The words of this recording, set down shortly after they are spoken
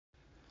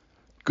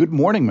Good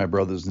morning, my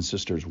brothers and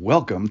sisters.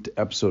 Welcome to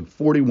episode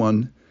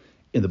 41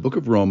 in the book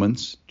of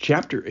Romans,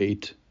 chapter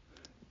 8.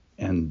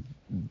 And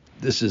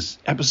this is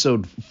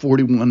episode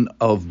 41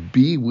 of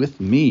Be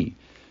With Me.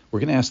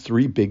 We're going to ask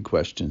three big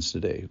questions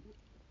today.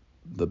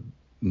 The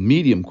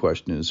medium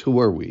question is,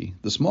 who are we?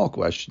 The small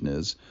question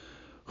is,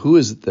 who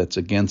is it that's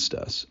against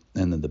us?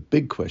 And then the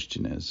big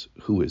question is,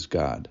 who is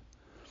God?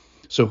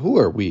 So who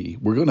are we?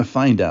 We're going to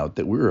find out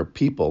that we're a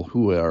people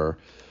who are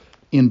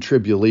in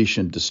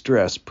tribulation,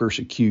 distress,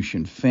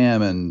 persecution,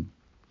 famine,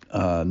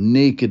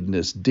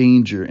 nakedness,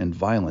 danger, and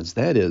violence.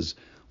 That is,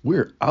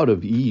 we're out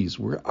of ease,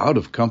 we're out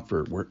of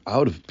comfort, we're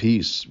out of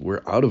peace,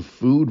 we're out of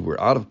food, we're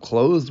out of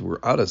clothes, we're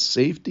out of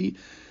safety,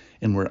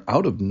 and we're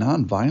out of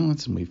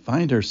nonviolence, and we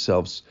find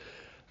ourselves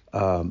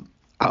out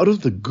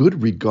of the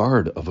good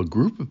regard of a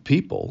group of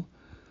people.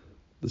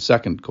 The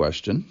second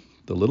question,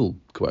 the little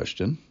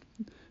question,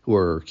 who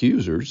are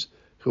accusers,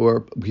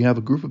 we have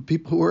a group of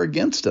people who are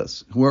against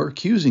us, who are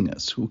accusing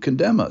us, who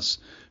condemn us,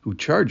 who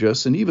charge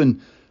us, and even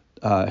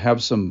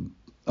have some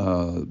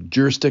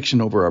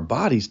jurisdiction over our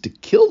bodies to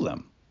kill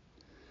them.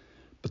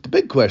 But the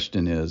big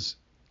question is,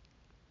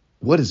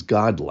 what is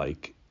God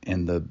like?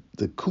 And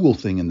the cool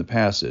thing in the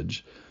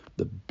passage,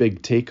 the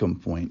big take-home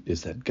point,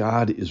 is that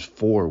God is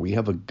for. We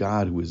have a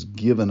God who has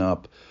given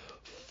up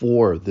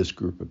for this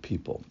group of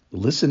people.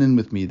 Listen in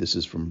with me. This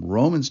is from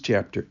Romans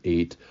chapter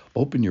 8.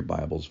 Open your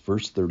Bibles,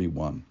 verse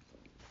 31.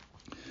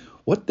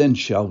 What then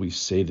shall we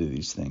say to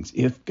these things?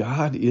 If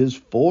God is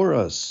for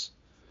us,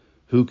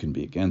 who can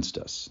be against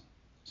us?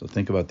 So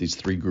think about these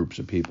three groups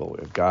of people. We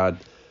have God,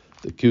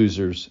 the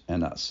accusers,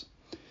 and us.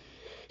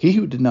 He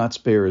who did not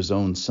spare his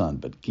own son,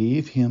 but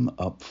gave him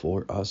up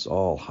for us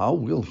all, how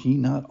will he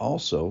not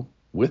also,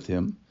 with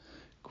him,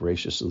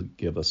 graciously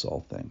give us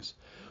all things?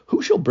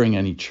 Who shall bring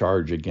any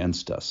charge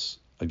against us,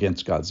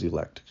 against God's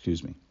elect?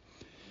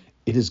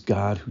 It is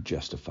God who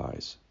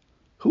justifies.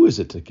 Who is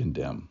it to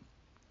condemn?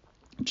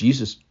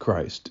 Jesus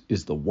Christ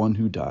is the one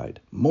who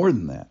died, more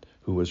than that,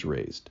 who was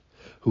raised,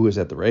 who is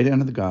at the right hand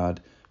of the God,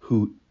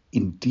 who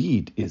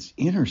indeed is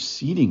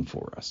interceding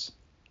for us.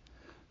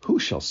 Who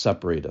shall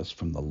separate us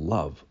from the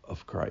love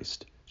of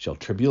Christ? Shall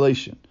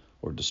tribulation,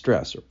 or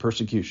distress, or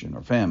persecution,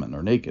 or famine,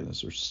 or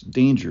nakedness, or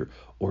danger,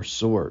 or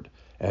sword?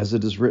 As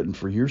it is written,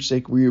 for your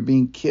sake we are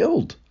being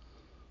killed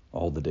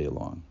all the day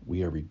long.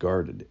 We are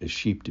regarded as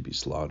sheep to be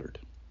slaughtered.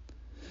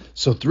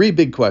 So three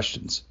big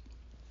questions.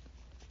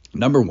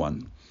 Number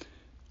one,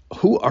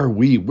 who are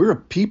we? We're a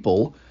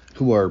people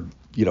who are,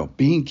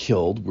 being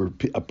killed. We're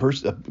a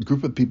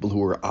group of people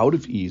who are out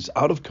of ease,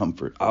 out of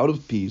comfort, out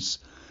of peace,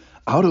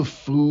 out of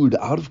food,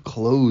 out of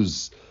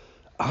clothes,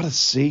 out of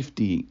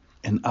safety,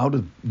 and out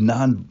of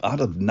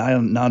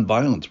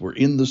nonviolence. We're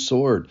in the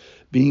sword,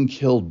 being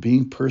killed,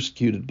 being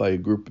persecuted by a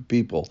group of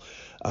people.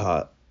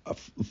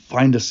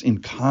 Find us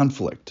in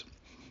conflict,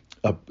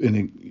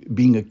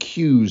 being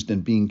accused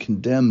and being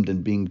condemned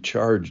and being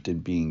charged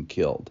and being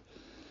killed.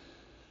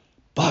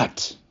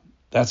 But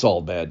that's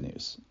all bad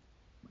news.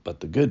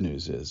 But the good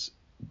news is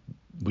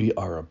we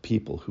are a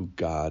people who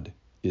God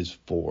is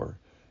for.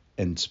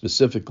 And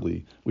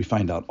specifically, we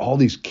find out all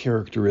these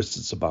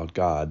characteristics about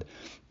God.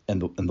 And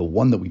the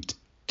one that we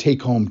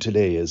take home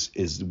today is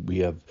we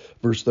have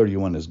verse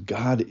 31 is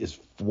God is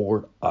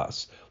for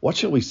us. What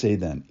shall we say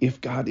then? If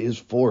God is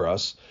for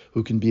us,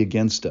 who can be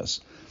against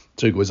us?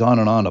 So he goes on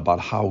and on about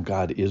how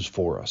God is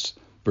for us.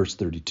 Verse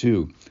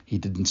 32, he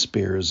didn't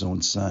spare his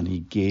own son. He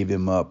gave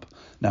him up.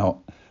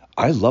 Now,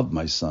 I love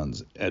my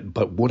sons,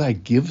 but would I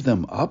give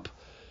them up?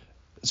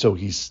 So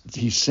he's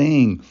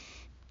saying,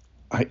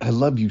 I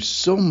love you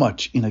so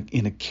much in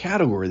a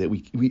category that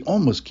we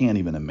almost can't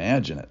even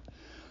imagine it.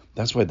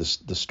 That's why the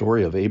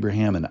story of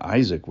Abraham and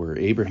Isaac, where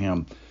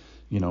Abraham,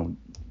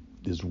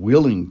 is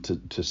willing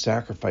to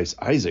sacrifice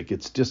Isaac,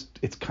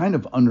 it's kind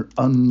of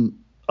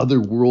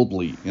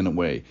otherworldly in a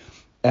way,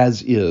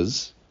 as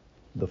is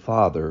the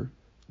Father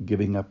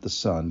giving up the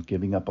Son,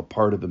 giving up a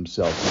part of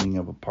himself, giving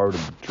up a part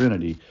of the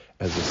Trinity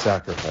as a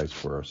sacrifice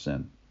for our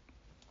sin.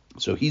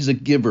 So he's a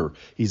giver.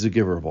 He's a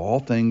giver of all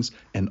things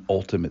and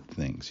ultimate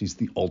things. He's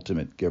the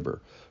ultimate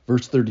giver.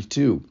 Verse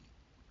 32,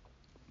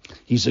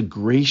 he's a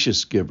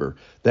gracious giver.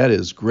 That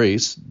is,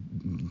 grace,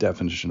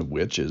 definition of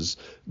which is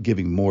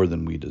giving more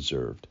than we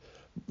deserved.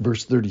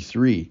 Verse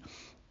 33,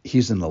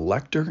 he's an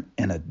elector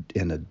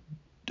and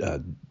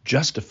a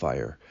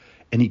justifier,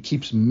 and he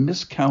keeps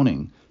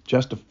miscounting.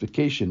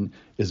 Justification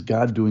is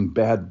God doing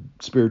bad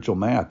spiritual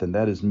math, and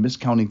that is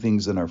miscounting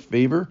things in our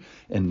favor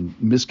and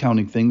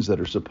miscounting things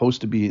that are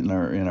supposed to be in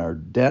our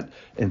debt,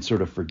 and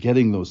sort of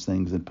forgetting those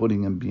things and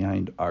putting them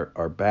behind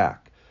our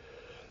back.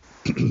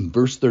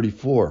 Verse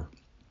 34,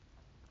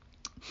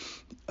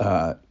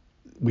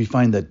 we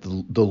find that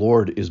the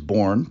Lord is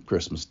born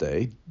Christmas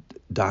Day,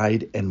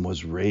 died, and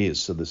was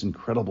raised. So this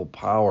incredible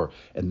power.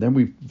 And then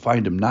we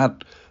find him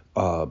not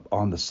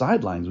on the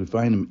sidelines. We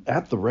find him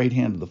at the right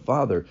hand of the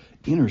Father,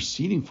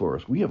 interceding for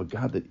us. We have a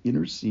God that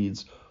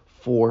intercedes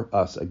for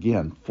us.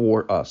 Again,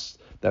 for us.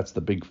 That's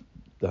the big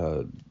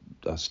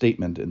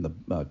statement and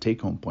the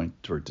take-home point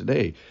for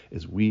today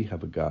is we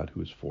have a God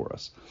who is for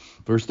us.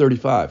 Verse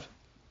 35,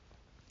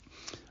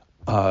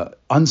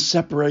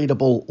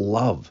 unseparable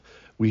love.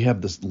 We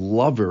have this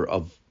lover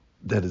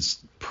that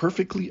is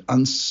perfectly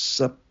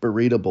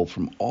unseparable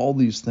from all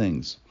these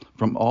things,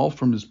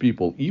 from his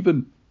people,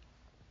 even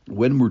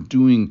when we're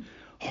doing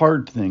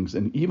hard things,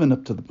 and even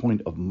up to the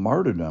point of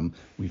martyrdom,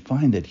 we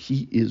find that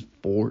he is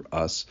for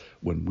us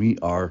when we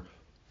are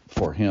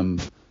for him,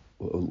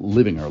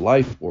 living our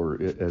life,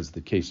 or as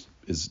the case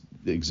is,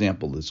 the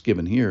example that's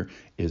given here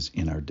is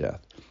in our death.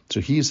 So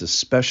he is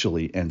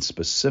especially and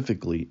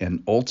specifically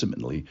and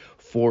ultimately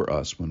for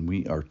us when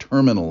we are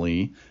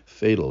terminally,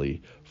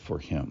 fatally for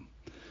him.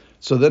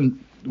 So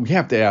then we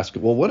have to ask,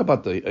 well, what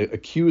about the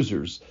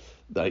accusers?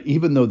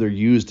 Even though they're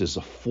used as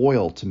a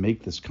foil to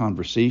make this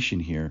conversation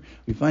here,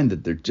 we find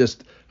that they're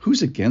just,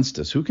 who's against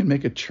us? Who can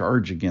make a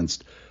charge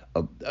against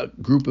a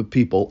group of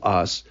people,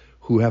 us,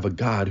 who have a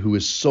God who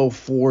is so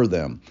for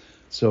them?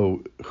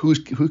 So who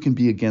can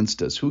be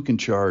against us? Who can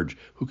charge?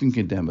 Who can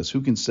condemn us?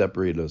 Who can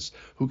separate us?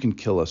 Who can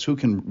kill us? Who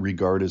can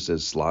regard us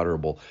as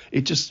slaughterable?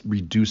 It just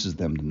reduces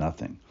them to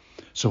nothing.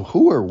 So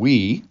who are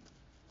we?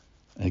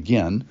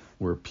 Again,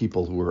 we're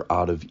people who are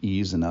out of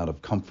ease and out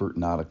of comfort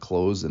and out of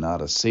clothes and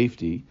out of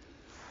safety.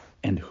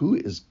 And who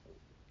is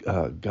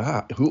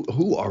God?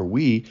 Who are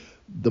we?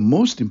 The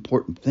most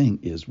important thing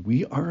is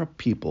we are a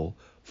people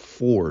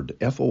forward,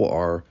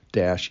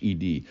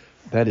 F-O-R--E-D.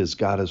 That is,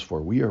 God is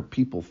for. We are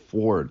people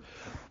forward.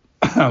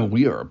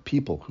 We are a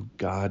people who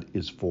God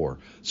is for.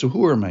 So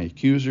who are my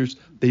accusers?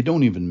 They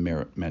don't even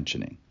merit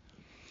mentioning.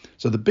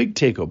 So the big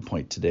take-home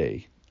point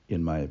today,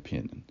 in my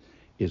opinion,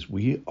 is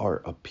we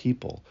are a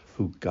people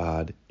who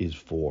God is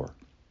for.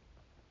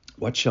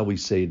 What shall we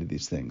say to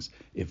these things?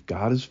 If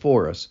God is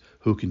for us,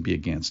 who can be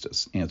against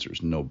us? Answer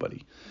is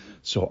nobody.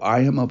 So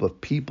I am of a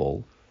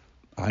people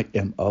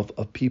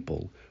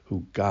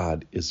who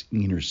God is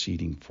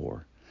interceding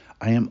for.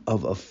 I am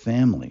of a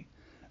family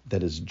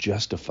that is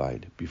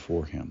justified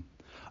before him.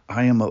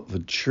 I am of a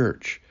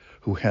church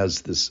who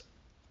has this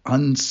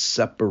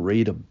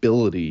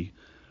unseparability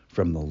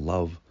from the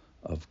love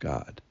of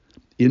God.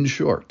 In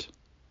short,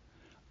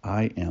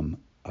 I am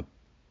a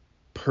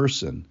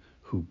person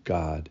who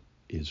God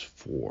is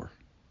for.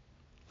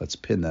 Let's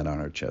pin that on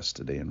our chest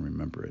today and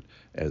remember it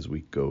as we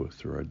go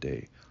through our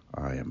day.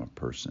 I am a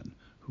person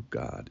who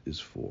God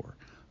is for.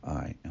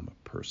 I am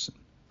a person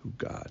who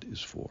God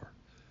is for.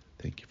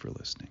 Thank you for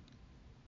listening.